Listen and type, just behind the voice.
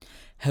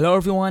Hello,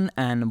 everyone,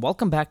 and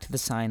welcome back to the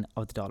Sign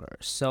of the Dollar.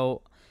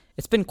 So,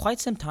 it's been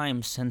quite some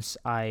time since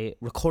I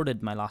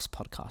recorded my last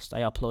podcast.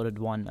 I uploaded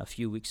one a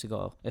few weeks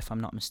ago, if I'm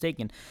not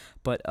mistaken.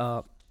 But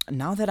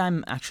now that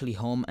I'm actually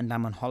home and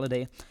I'm on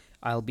holiday,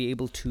 I'll be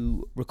able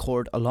to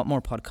record a lot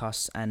more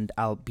podcasts and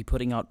I'll be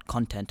putting out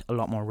content a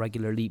lot more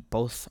regularly,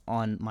 both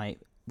on my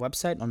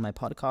website, on my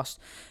podcast,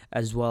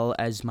 as well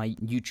as my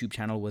YouTube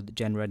channel with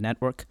Gen Red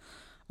Network.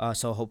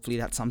 So hopefully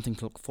that's something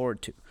to look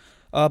forward to.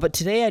 But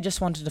today I just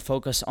wanted to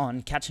focus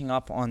on catching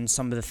up on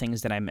some of the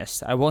things that I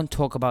missed. I won't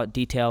talk about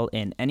detail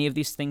in any of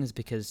these things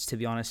because, to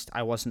be honest,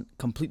 I wasn't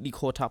completely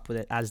caught up with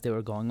it as they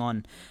were going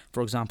on.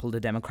 For example, the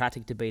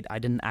Democratic debate, I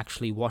didn't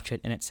actually watch it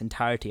in its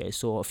entirety. I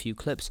saw a few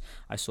clips,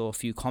 I saw a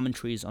few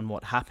commentaries on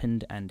what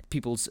happened and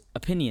people's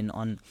opinion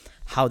on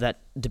how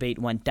that debate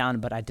went down,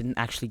 but I didn't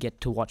actually get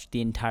to watch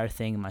the entire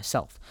thing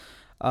myself.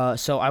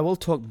 So I will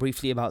talk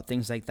briefly about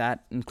things like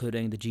that,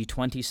 including the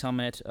G20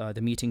 summit,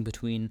 the meeting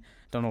between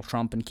Donald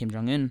Trump and Kim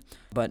Jong Un.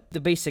 But the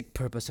basic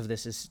purpose of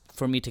this is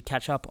for me to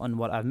catch up on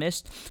what I've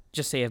missed,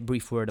 just say a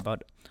brief word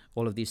about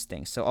all of these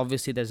things. So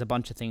obviously there's a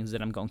bunch of things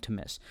that I'm going to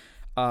miss.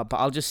 But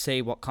I'll just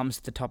say what comes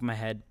to the top of my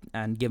head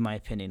and give my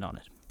opinion on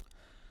it.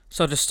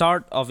 So to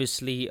start,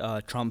 obviously,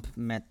 Trump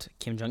met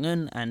Kim Jong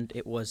Un, and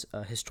it was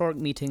a historic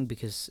meeting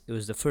because it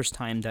was the first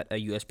time that a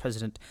U.S.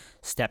 president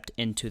stepped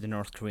into the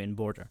North Korean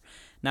border.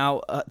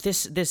 Now,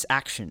 this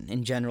action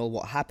in general,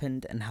 what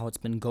happened and how it's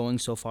been going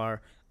so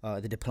far,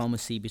 the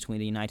diplomacy between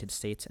the United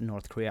States and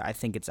North Korea, I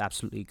think it's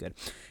absolutely good.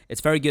 It's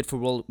very good for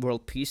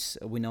world peace.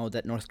 We know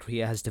that North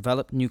Korea has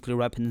developed nuclear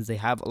weapons. They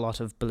have a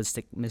lot of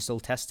ballistic missile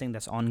testing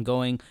that's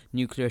ongoing,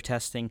 nuclear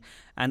testing,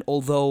 and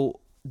although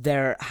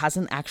there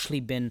hasn't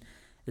actually been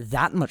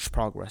that much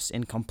progress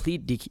in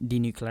complete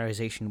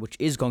denuclearization, which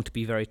is going to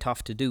be very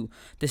tough to do,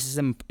 this is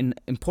an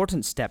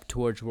important step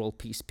towards world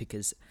peace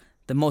because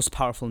the most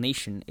powerful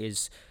nation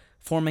is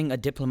forming a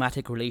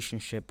diplomatic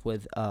relationship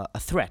with a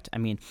threat. I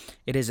mean,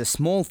 it is a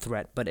small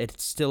threat, but it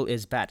still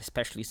is bad,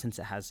 especially since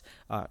it has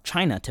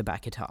China to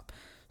back it up.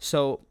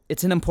 So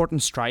it's an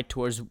important stride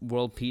towards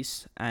world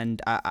peace,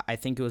 and I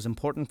think it was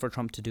important for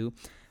Trump to do.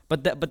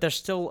 But there's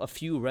still a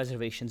few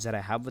reservations that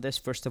I have with this.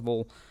 First of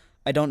all,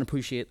 I don't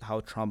appreciate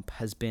how Trump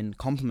has been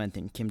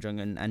complimenting Kim Jong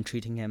Un and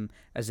treating him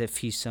as if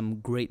he's some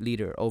great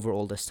leader over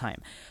all this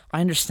time.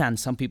 I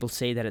understand some people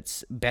say that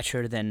it's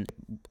better than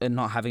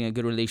not having a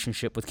good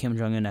relationship with Kim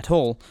Jong Un at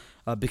all,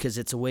 because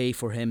it's a way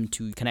for him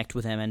to connect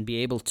with him and be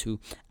able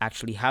to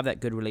actually have that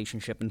good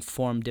relationship and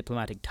form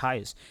diplomatic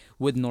ties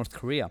with North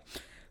Korea.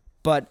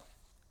 But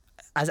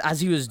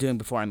as he was doing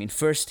before, I mean,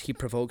 first he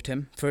provoked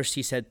him. First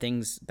he said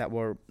things that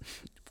were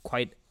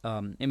quite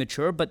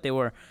immature, but they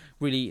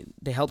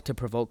helped to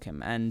provoke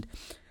him. And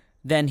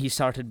then he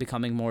started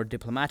becoming more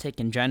diplomatic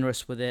and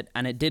generous with it,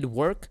 and it did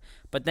work.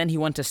 But then he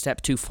went a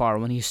step too far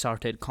when he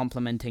started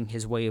complimenting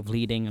his way of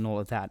leading and all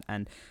of that.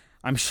 And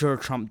I'm sure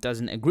Trump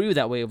doesn't agree with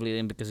that way of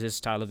leading because his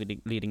style of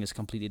leading is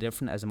completely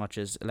different, as much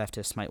as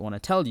leftists might want to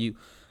tell you.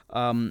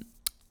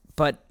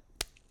 But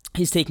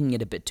he's taking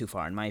it a bit too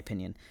far, in my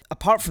opinion.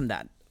 Apart from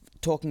that,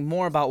 talking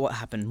more about what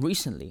happened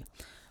recently,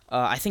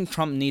 I think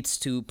Trump needs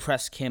to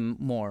press Kim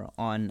more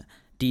on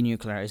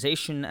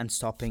denuclearization and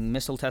stopping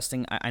missile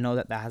testing. I know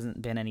that there hasn't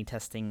been any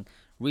testing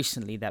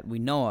recently that we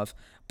know of,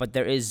 but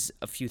there is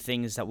a few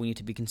things that we need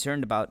to be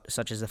concerned about,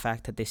 such as the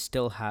fact that they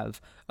still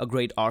have a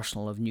great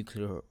arsenal of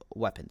nuclear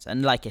weapons.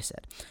 And like I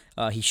said,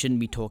 he shouldn't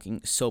be talking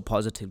so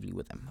positively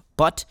with them.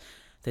 But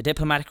the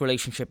diplomatic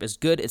relationship is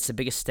good. It's the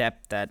biggest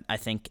step that I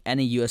think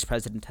any U.S.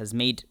 president has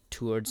made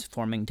towards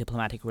forming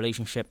diplomatic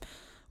relationship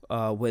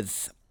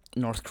with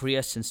North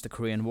Korea since the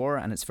Korean War,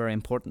 and it's very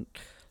important.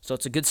 So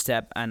it's a good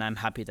step, and I'm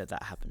happy that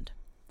that happened.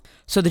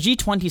 So the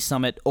G20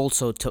 summit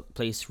also took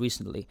place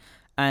recently,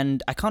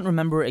 and I can't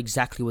remember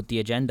exactly what the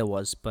agenda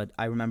was, but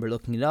I remember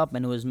looking it up,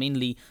 and it was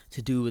mainly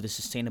to do with the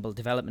sustainable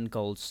development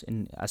goals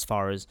in as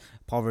far as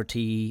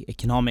poverty,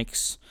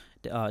 economics,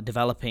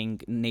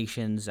 developing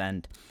nations,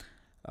 and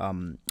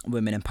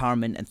women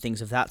empowerment and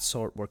things of that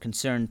sort were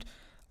concerned.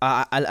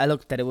 I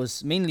looked at it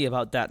was mainly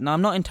about that. Now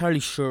I'm not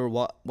entirely sure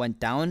what went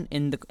down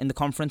in the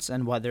conference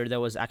and whether there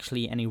was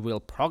actually any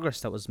real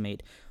progress that was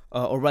made,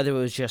 or whether it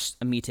was just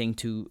a meeting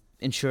to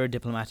ensure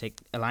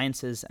diplomatic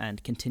alliances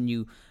and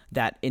continue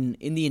that in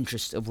the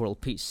interest of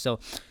world peace. So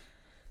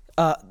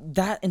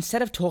that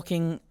instead of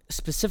talking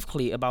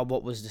specifically about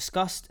what was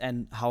discussed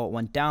and how it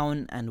went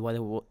down and whether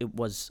it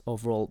was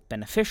overall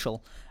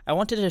beneficial, I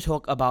wanted to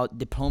talk about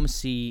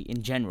diplomacy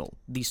in general,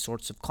 these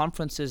sorts of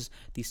conferences,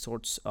 these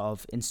sorts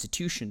of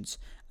institutions,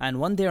 and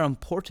when they're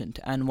important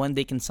and when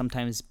they can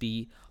sometimes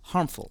be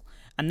harmful.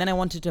 And then I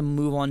wanted to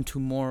move on to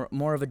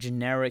more of a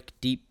generic,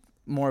 deep,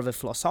 more of a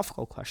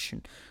philosophical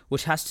question,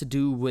 which has to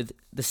do with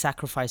the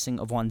sacrificing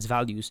of one's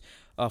values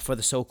for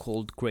the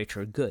so-called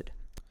greater good.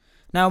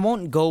 Now, I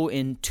won't go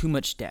in too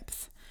much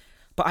depth,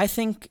 but I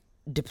think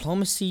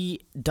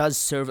diplomacy does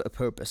serve a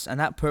purpose, and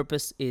that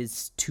purpose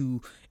is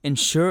to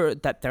ensure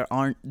that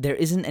there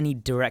isn't any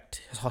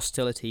direct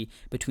hostility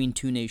between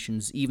two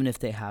nations, even if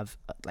they have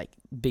like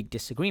big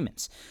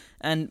disagreements.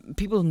 And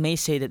people may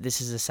say that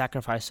this is a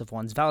sacrifice of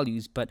one's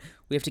values, but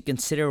we have to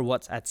consider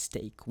what's at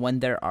stake when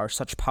there are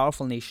such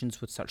powerful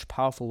nations with such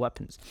powerful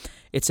weapons.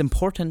 It's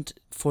important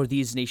for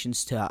these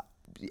nations to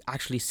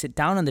actually sit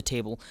down on the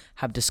table,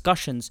 have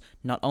discussions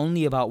not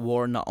only about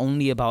war, not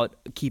only about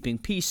keeping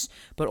peace,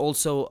 but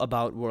also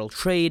about world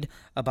trade,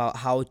 about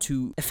how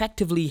to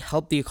effectively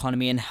help the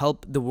economy and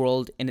help the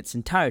world in its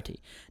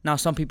entirety. Now,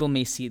 some people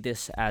may see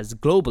this as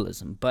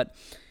globalism, but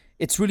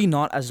it's really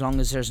not, as long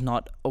as there's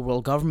not a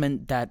world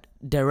government that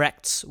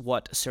directs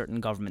what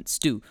certain governments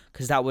do,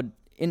 because that would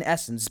in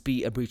essence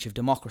be a breach of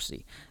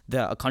democracy.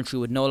 A country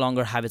would no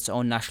longer have its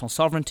own national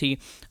sovereignty.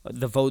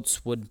 The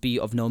votes would be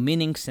of no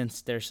meaning,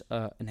 since there's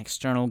an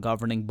external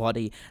governing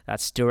body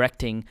that's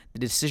directing the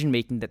decision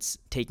making that's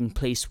taking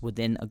place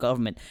within a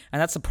government. And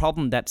that's a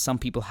problem that some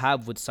people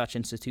have with such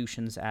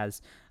institutions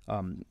as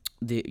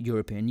the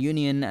European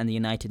Union and the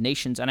United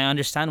Nations, and I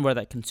understand where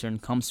that concern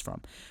comes from.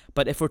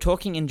 But if we're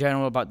talking in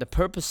general about the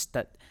purpose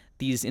that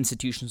these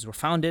institutions were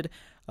founded,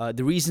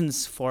 the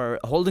reasons for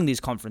holding these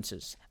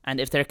conferences,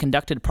 and if they're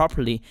conducted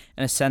properly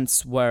in a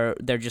sense where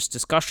they're just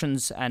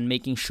discussions and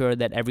making sure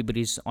that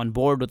everybody's on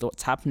board with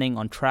what's happening,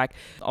 on track.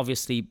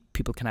 Obviously,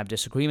 people can have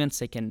disagreements.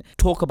 They can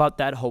talk about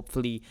that.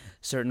 Hopefully,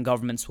 certain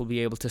governments will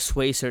be able to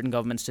sway certain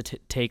governments to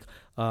take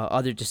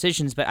other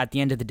decisions. But at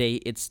the end of the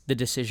day, it's the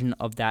decision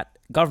of that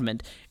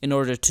government in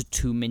order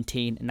to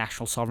maintain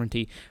national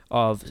sovereignty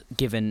of a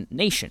given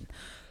nation.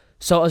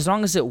 So as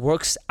long as it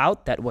works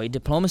out that way,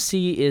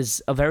 diplomacy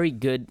is a very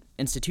good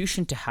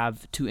institution to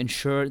have to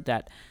ensure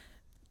that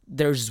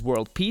there's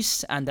world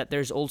peace and that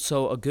there's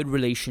also a good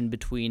relation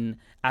between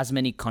as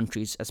many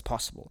countries as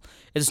possible.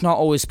 It's not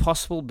always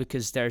possible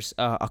because there's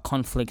a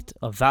conflict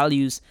of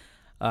values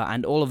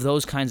and all of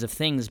those kinds of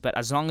things, but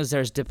as long as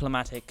there's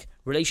diplomatic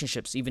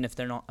relationships, even if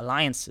they're not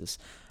alliances,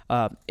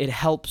 it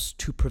helps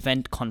to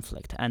prevent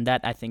conflict. And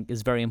that, I think,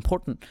 is very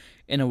important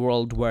in a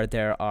world where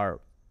there are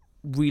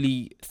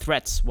really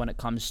threats when it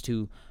comes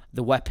to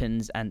the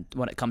weapons and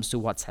when it comes to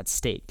what's at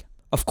stake.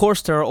 Of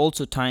course, there are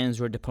also times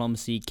where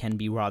diplomacy can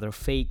be rather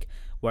fake,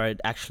 where it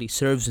actually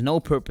serves no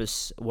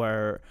purpose,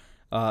 where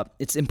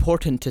it's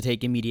important to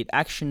take immediate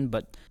action,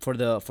 but for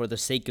the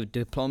sake of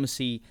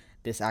diplomacy,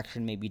 this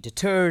action may be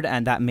deterred,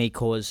 and that may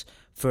cause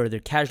further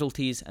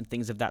casualties and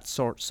things of that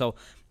sort. So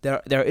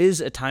there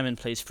is a time and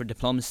place for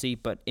diplomacy,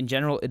 but in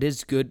general, it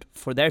is good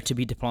for there to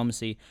be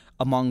diplomacy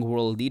among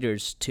world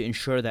leaders to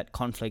ensure that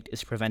conflict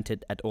is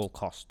prevented at all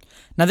costs.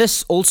 Now,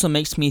 this also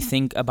makes me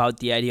think about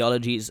the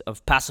ideologies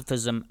of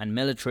pacifism and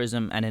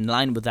militarism, and in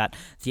line with that,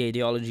 the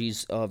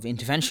ideologies of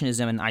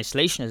interventionism and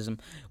isolationism,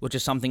 which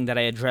is something that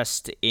I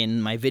addressed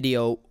in my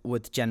video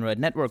with Gen Red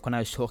Network when I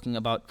was talking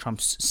about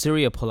Trump's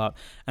Syria pullout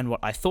and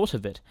what I thought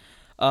of it.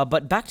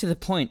 But back to the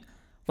point,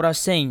 what I was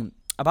saying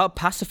about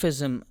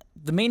pacifism,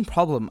 the main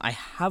problem I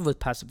have with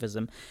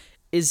pacifism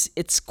is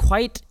it's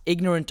quite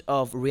ignorant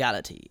of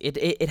reality.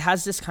 It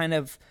has this kind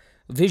of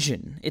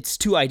vision. It's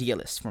too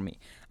idealist for me.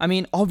 I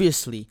mean,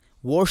 obviously,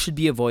 war should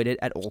be avoided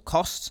at all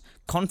costs.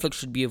 Conflict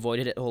should be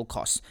avoided at all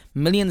costs.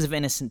 Millions of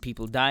innocent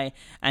people die,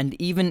 and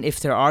even if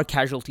there are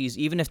casualties,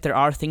 even if there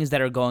are things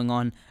that are going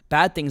on,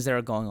 bad things that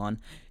are going on,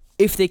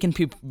 if they can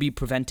be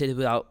prevented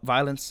without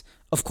violence,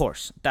 of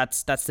course,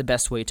 that's the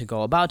best way to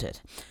go about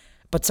it.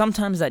 But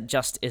sometimes that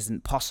just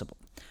isn't possible.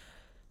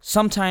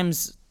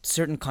 Sometimes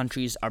certain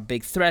countries are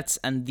big threats,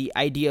 and the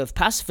idea of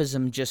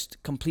pacifism just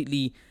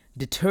completely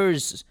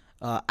deters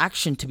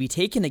action to be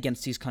taken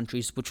against these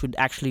countries, which would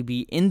actually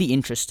be in the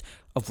interest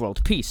of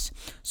world peace.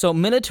 So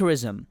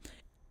militarism,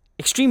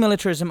 extreme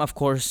militarism, of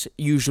course,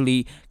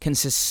 usually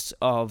consists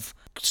of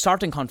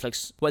starting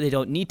conflicts where they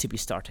don't need to be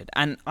started,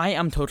 and I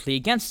am totally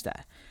against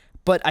that.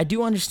 But I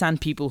do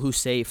understand people who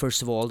say,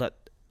 first of all, that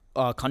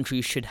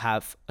countries should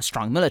have a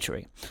strong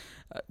military.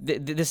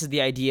 This is the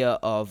idea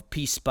of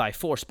peace by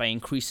force, by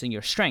increasing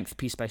your strength,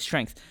 peace by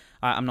strength.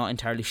 I'm not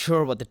entirely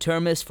sure what the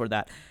term is for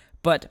that.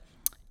 But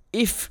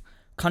if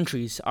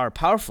countries are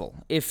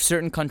powerful, if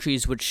certain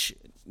countries which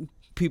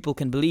people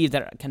can believe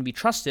that can be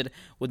trusted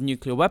with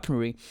nuclear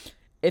weaponry,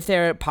 if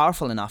they're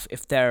powerful enough,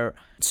 if their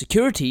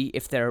security,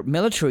 if their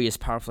military is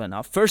powerful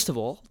enough, first of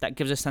all, that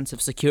gives a sense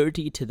of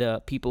security to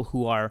the people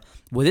who are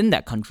within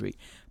that country.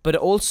 But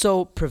it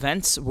also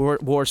prevents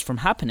wars from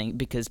happening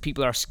because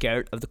people are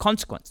scared of the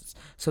consequences.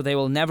 So they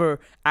will never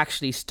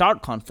actually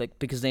start conflict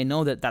because they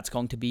know that that's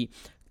going to be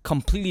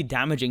completely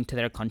damaging to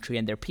their country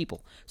and their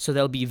people. So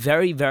they'll be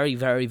very, very,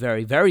 very,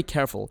 very, very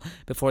careful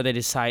before they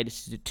decide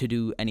to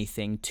do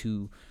anything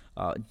too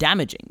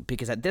damaging.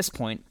 Because at this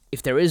point,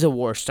 if there is a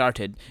war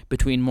started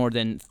between more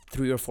than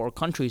 3 or 4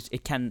 countries,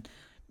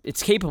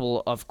 it's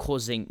capable of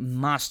causing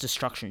mass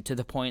destruction to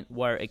the point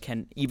where it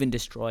can even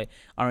destroy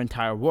our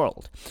entire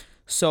world.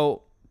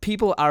 So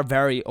people are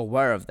very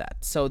aware of that.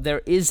 So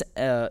there is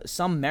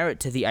some merit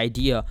to the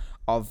idea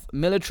of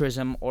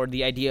militarism or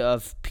the idea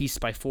of peace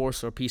by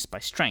force or peace by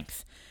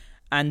strength.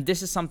 And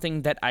this is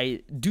something that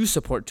I do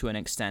support to an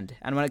extent.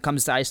 And when it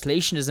comes to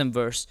isolationism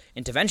versus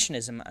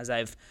interventionism, as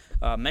I've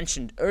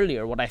mentioned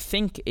earlier, what I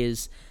think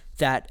is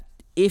that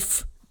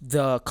if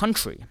the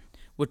country,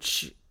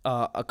 which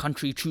a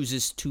country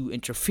chooses to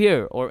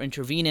interfere or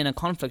intervene in a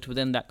conflict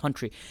within that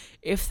country,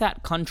 if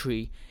that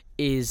country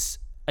is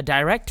a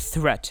direct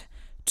threat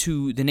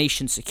to the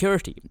nation's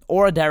security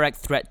or a direct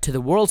threat to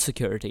the world's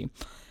security,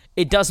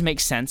 it does make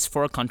sense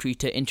for a country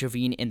to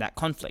intervene in that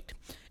conflict.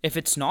 If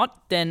it's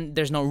not, then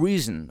there's no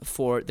reason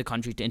for the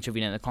country to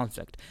intervene in the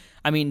conflict.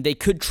 I mean, they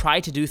could try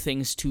to do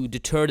things to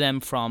deter them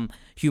from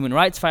human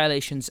rights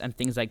violations and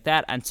things like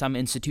that, and some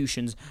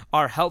institutions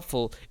are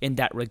helpful in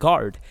that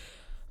regard.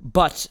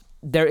 But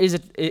there is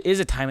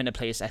a time and a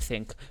place, I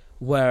think,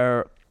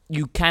 where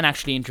you can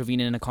actually intervene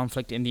in a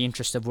conflict in the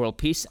interest of world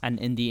peace and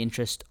in the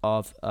interest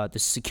of the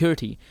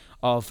security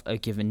of a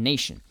given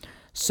nation.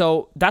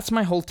 So that's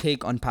my whole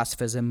take on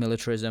pacifism,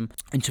 militarism,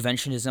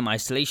 interventionism,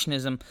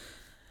 isolationism.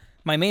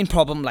 My main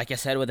problem, like I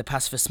said, with the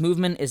pacifist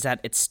movement is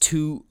that it's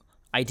too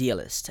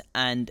idealist,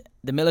 and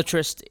the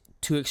militarist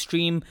too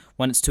extreme.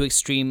 When it's too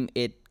extreme,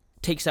 it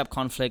takes up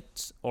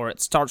conflicts, or it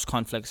starts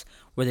conflicts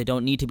where they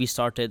don't need to be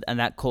started, and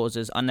that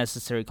causes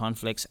unnecessary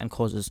conflicts and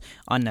causes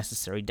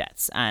unnecessary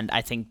deaths. And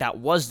I think that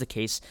was the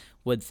case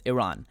with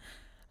Iran.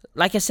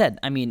 Like I said,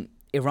 I mean,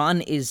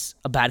 Iran is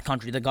a bad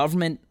country. The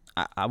government,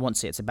 I won't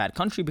say it's a bad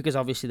country because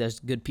obviously there's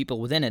good people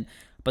within it,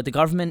 but the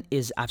government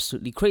is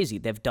absolutely crazy.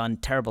 They've done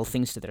terrible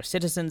things to their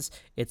citizens.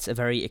 It's a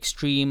very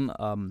extreme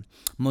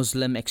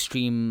Muslim,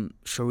 extreme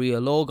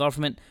Sharia law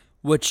government,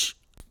 which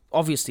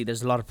obviously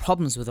there's a lot of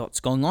problems with what's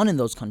going on in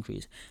those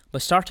countries.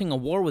 But starting a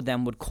war with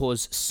them would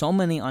cause so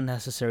many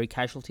unnecessary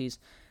casualties,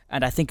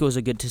 and I think it was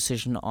a good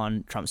decision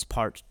on Trump's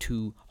part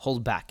to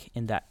hold back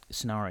in that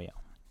scenario.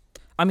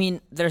 I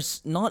mean,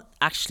 there's not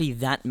actually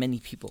that many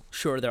people.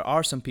 Sure, there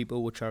are some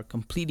people which are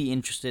completely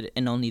interested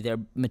in only their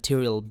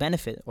material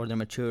benefit or their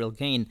material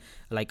gain,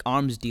 like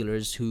arms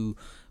dealers who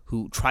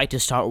try to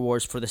start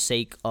wars for the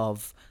sake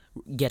of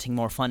getting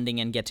more funding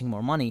and getting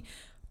more money.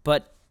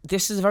 But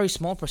this is a very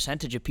small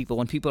percentage of people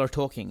when people are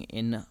talking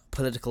in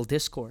political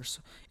discourse.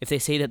 If they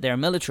say that they're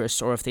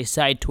militarists or if they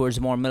side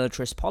towards more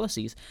militarist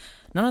policies,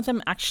 none of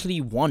them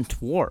actually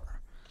want war.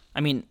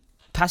 I mean,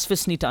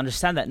 pacifists need to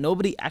understand that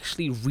nobody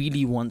actually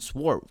really wants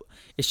war.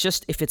 It's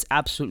just if it's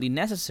absolutely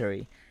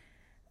necessary,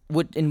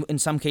 in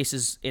some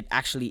cases it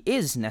actually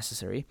is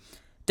necessary,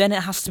 then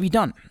it has to be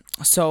done.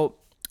 So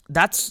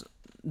that's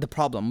the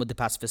problem with the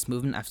pacifist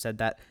movement. I've said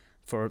that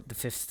for the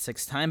 5th,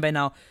 6th time by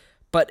now,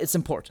 but it's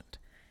important.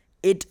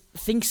 It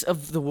thinks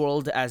of the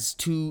world as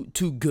too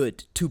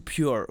good, too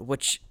pure,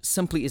 which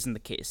simply isn't the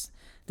case.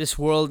 This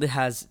world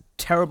has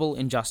terrible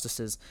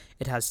injustices.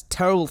 It has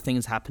terrible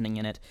things happening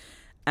in it.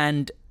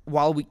 And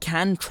while we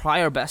can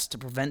try our best to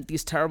prevent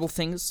these terrible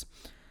things,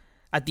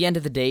 at the end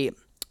of the day,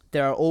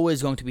 there are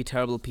always going to be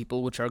terrible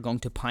people which are going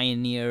to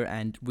pioneer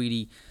and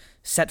really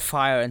set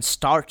fire and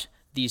start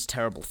these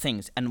terrible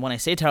things. And when I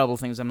say terrible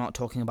things, I'm not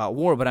talking about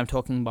war, but I'm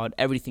talking about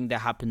everything that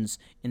happens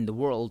in the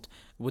world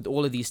with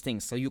all of these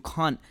things. So you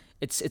can't,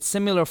 it's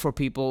similar for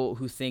people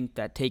who think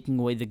that taking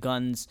away the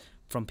guns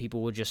from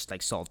people will just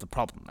like solve the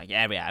problem. Like,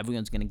 yeah,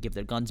 everyone's going to give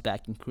their guns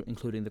back,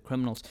 including the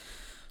criminals.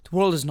 The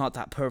world is not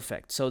that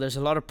perfect. So there's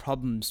a lot of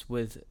problems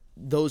with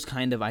those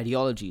kind of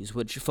ideologies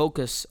which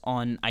focus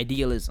on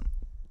idealism.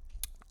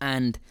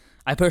 And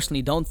I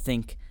personally don't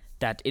think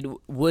that it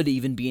would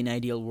even be an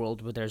ideal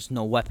world where there's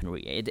no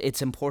weaponry.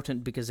 It's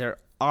important because there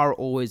are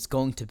always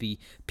going to be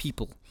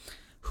people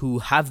who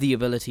have the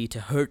ability to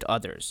hurt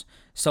others.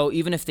 So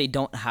even if they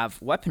don't have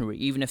weaponry,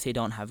 even if they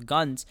don't have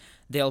guns,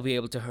 they'll be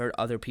able to hurt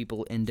other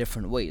people in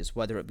different ways,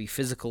 whether it be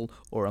physical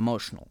or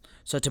emotional.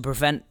 So to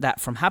prevent that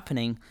from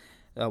happening,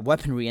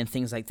 weaponry and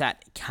things like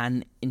that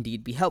can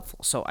indeed be helpful.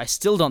 So I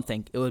still don't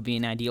think it would be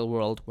an ideal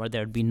world where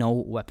there'd be no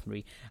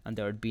weaponry and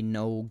there would be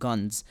no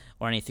guns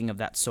or anything of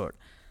that sort.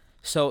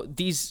 So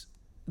these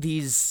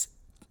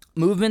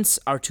movements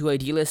are too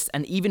idealist,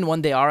 and even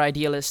when they are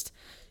idealist,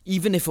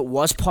 even if it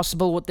was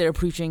possible what they're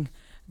preaching,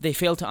 they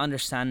fail to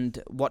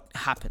understand what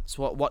happens,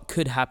 what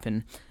could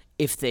happen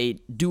if they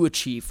do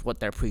achieve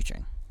what they're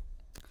preaching.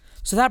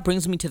 So that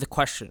brings me to the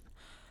question: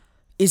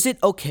 is it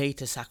okay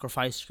to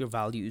sacrifice your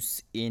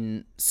values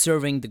in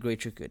serving the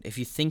greater good? If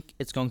you think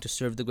it's going to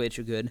serve the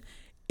greater good,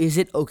 is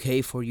it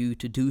okay for you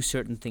to do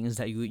certain things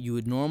that you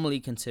would normally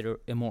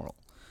consider immoral?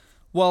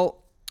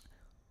 Well,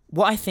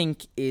 what I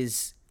think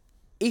is,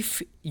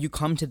 if you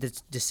come to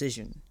this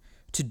decision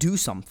to do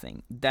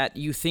something that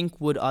you think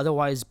would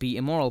otherwise be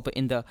immoral, but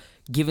in the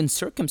given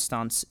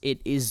circumstance,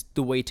 it is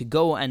the way to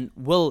go and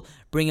will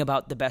bring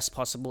about the best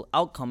possible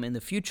outcome in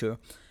the future,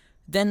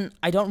 then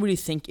I don't really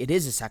think it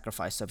is a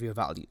sacrifice of your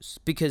values,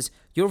 because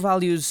your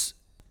values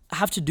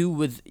have to do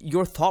with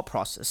your thought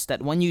process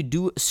that when you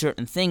do a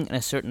certain thing in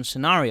a certain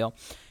scenario,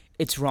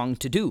 it's wrong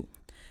to do.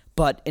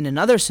 But in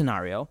another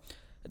scenario,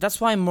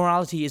 That's why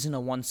morality isn't a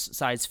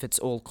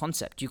one-size-fits-all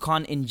concept. You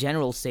can't in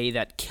general say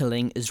that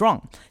killing is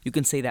wrong. You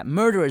can say that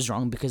murder is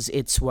wrong because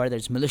it's where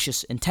there's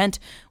malicious intent,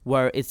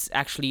 where it's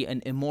actually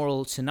an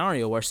immoral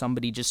scenario where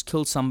somebody just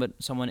kills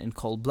someone in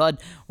cold blood,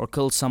 or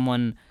kills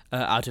someone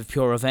out of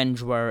pure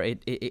revenge where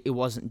it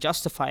wasn't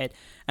justified.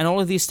 And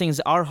all of these things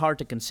are hard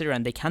to consider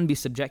and they can be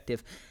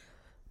subjective.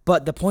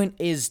 But the point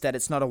is that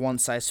it's not a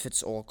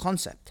one-size-fits-all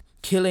concept.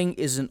 Killing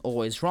isn't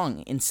always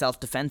wrong. In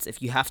self-defense,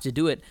 if you have to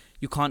do it,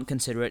 you can't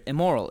consider it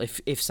immoral.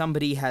 If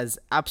somebody has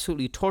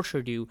absolutely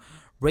tortured you,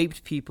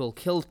 raped people,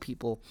 killed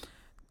people,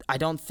 I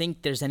don't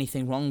think there's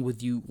anything wrong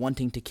with you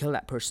wanting to kill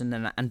that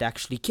person and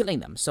actually killing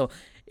them. So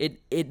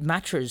it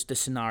matters the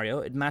scenario.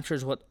 It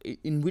matters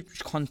in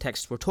which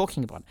context we're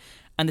talking about.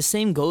 And the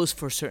same goes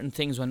for certain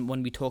things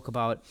when we talk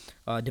about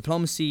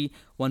diplomacy,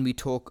 when we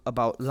talk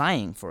about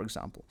lying, for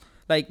example.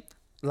 Like,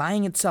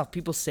 lying itself,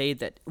 people say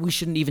that we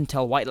shouldn't even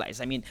tell white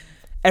lies. I mean,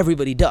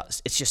 everybody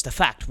does. It's just a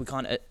fact. We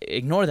can't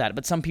ignore that.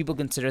 But some people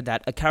consider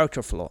that a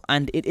character flaw.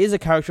 And it is a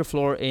character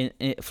flaw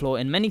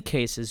in many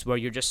cases where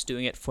you're just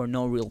doing it for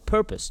no real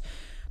purpose.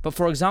 But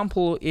for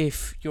example,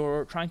 if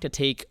you're trying to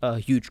take a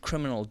huge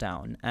criminal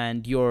down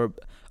and you're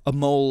a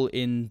mole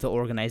in the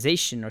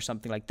organization or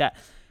something like that,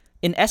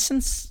 in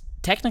essence,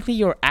 technically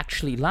you're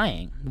actually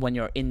lying when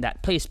you're in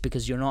that place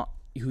because you're not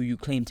who you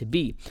claim to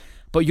be.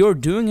 But you're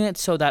doing it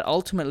so that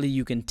ultimately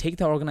you can take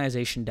the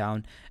organization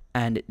down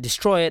and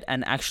destroy it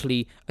and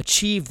actually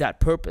achieve that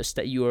purpose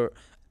that you're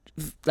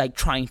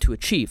trying to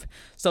achieve.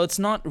 So it's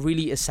not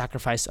really a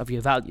sacrifice of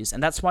your values.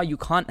 And that's why you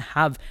can't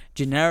have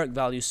generic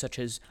values such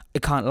as I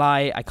can't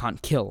lie, I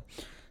can't kill.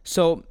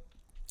 So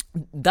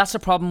that's a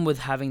problem with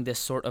having this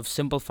sort of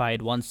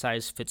simplified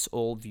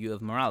one-size-fits-all view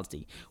of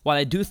morality. While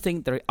I do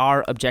think there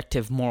are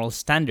objective moral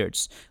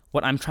standards,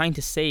 what I'm trying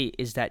to say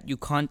is that you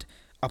can't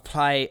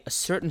apply a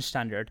certain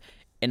standard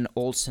in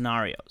all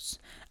scenarios.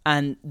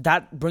 And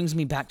that brings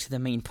me back to the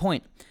main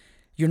point.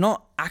 You're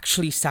not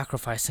actually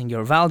sacrificing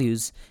your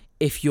values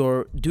if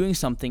you're doing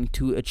something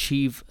to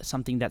achieve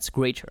something that's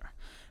greater.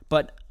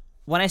 But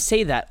when I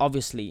say that,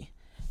 obviously,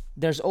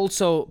 there's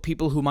also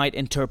people who might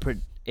interpret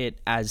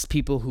it as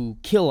people who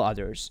kill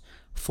others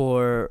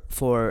for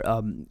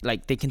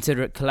they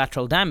consider it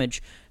collateral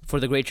damage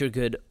for the greater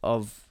good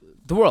of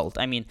the world.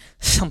 I mean,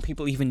 some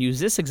people even use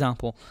this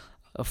example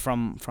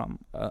from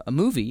a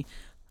movie,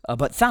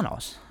 but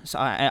Thanos. So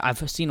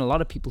I've seen a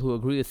lot of people who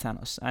agree with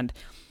Thanos. And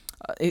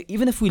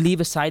even if we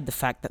leave aside the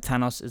fact that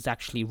Thanos is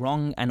actually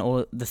wrong and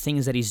all the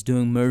things that he's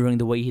doing, murdering,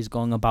 the way he's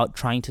going about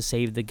trying to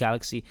save the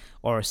galaxy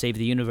or save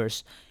the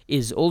universe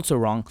is also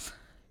wrong.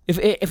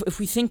 If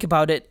we think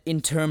about it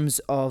in terms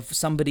of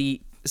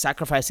somebody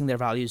sacrificing their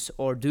values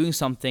or doing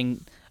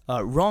something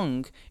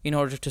wrong in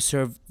order to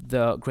serve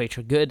the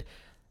greater good,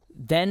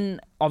 then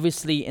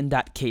obviously in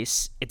that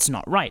case it's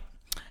not right.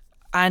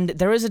 And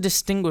there is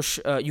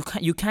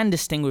you can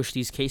distinguish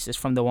these cases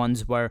from the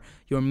ones where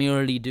you're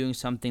merely doing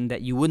something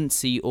that you wouldn't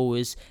see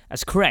always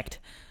as correct.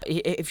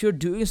 If you're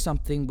doing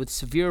something with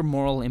severe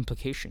moral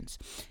implications,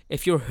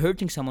 if you're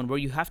hurting someone where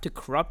you have to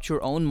corrupt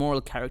your own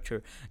moral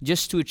character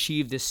just to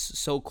achieve this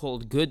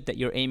so-called good that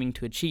you're aiming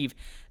to achieve,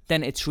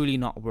 then it's really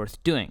not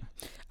worth doing.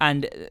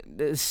 And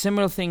a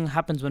similar thing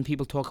happens when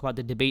people talk about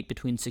the debate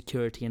between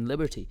security and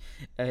liberty.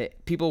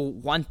 People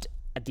want,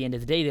 at the end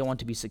of the day, they want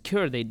to be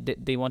secure.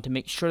 They want to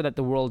make sure that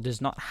the world does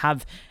not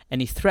have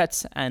any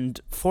threats, and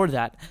for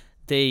that,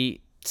 they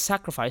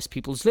sacrifice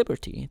people's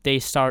liberty. They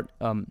start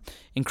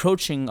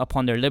encroaching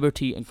upon their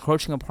liberty,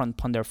 encroaching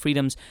upon their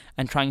freedoms,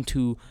 and trying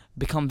to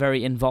become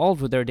very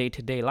involved with their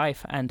day-to-day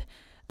life. And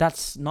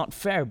that's not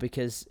fair,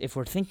 because if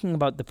we're thinking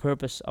about the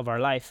purpose of our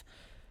life,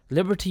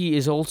 liberty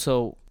is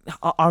also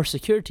our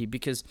security,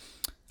 because,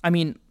 I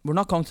mean, we're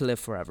not going to live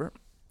forever.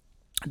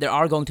 There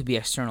are going to be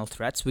external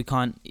threats. We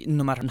can't,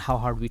 no matter how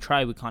hard we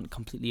try, we can't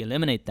completely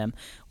eliminate them.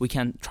 We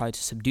can try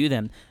to subdue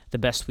them the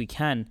best we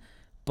can.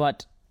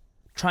 But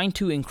trying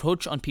to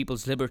encroach on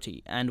people's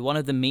liberty, and one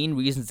of the main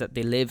reasons that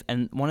they live,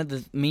 and one of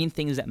the main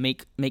things that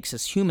makes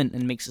us human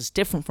and makes us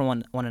different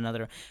from one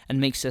another and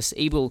makes us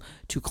able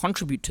to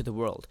contribute to the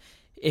world,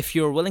 if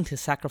you're willing to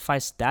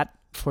sacrifice that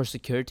for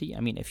security, I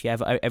mean, if you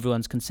have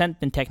everyone's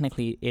consent, then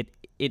technically it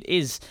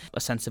is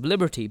a sense of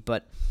liberty.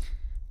 But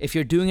if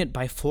you're doing it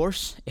by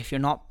force, if you're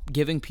not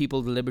giving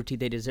people the liberty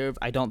they deserve,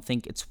 I don't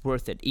think it's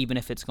worth it, even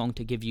if it's going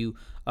to give you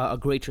a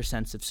greater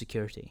sense of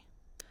security.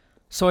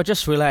 So I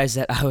just realized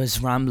that I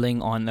was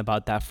rambling on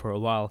about that for a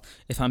while.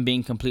 If I'm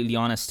being completely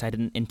honest, I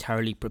didn't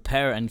entirely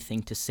prepare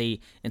anything to say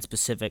in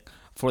specific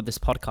for this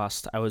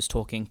podcast. I was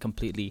talking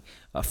completely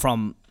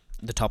from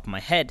the top of my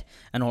head,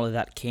 and all of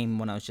that came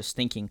when I was just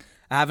thinking.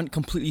 I haven't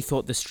completely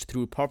thought this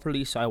through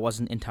properly, so I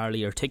wasn't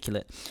entirely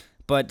articulate.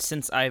 But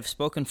since I've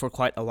spoken for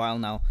quite a while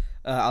now,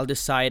 I'll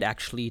decide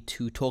actually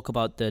to talk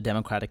about the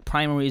Democratic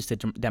primaries, the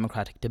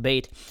Democratic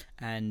debate,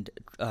 and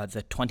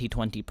the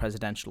 2020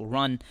 presidential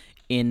run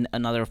in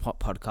another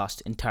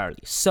podcast entirely.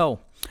 So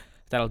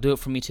that'll do it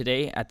for me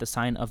today at the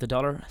sign of the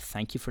dollar.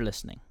 Thank you for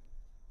listening.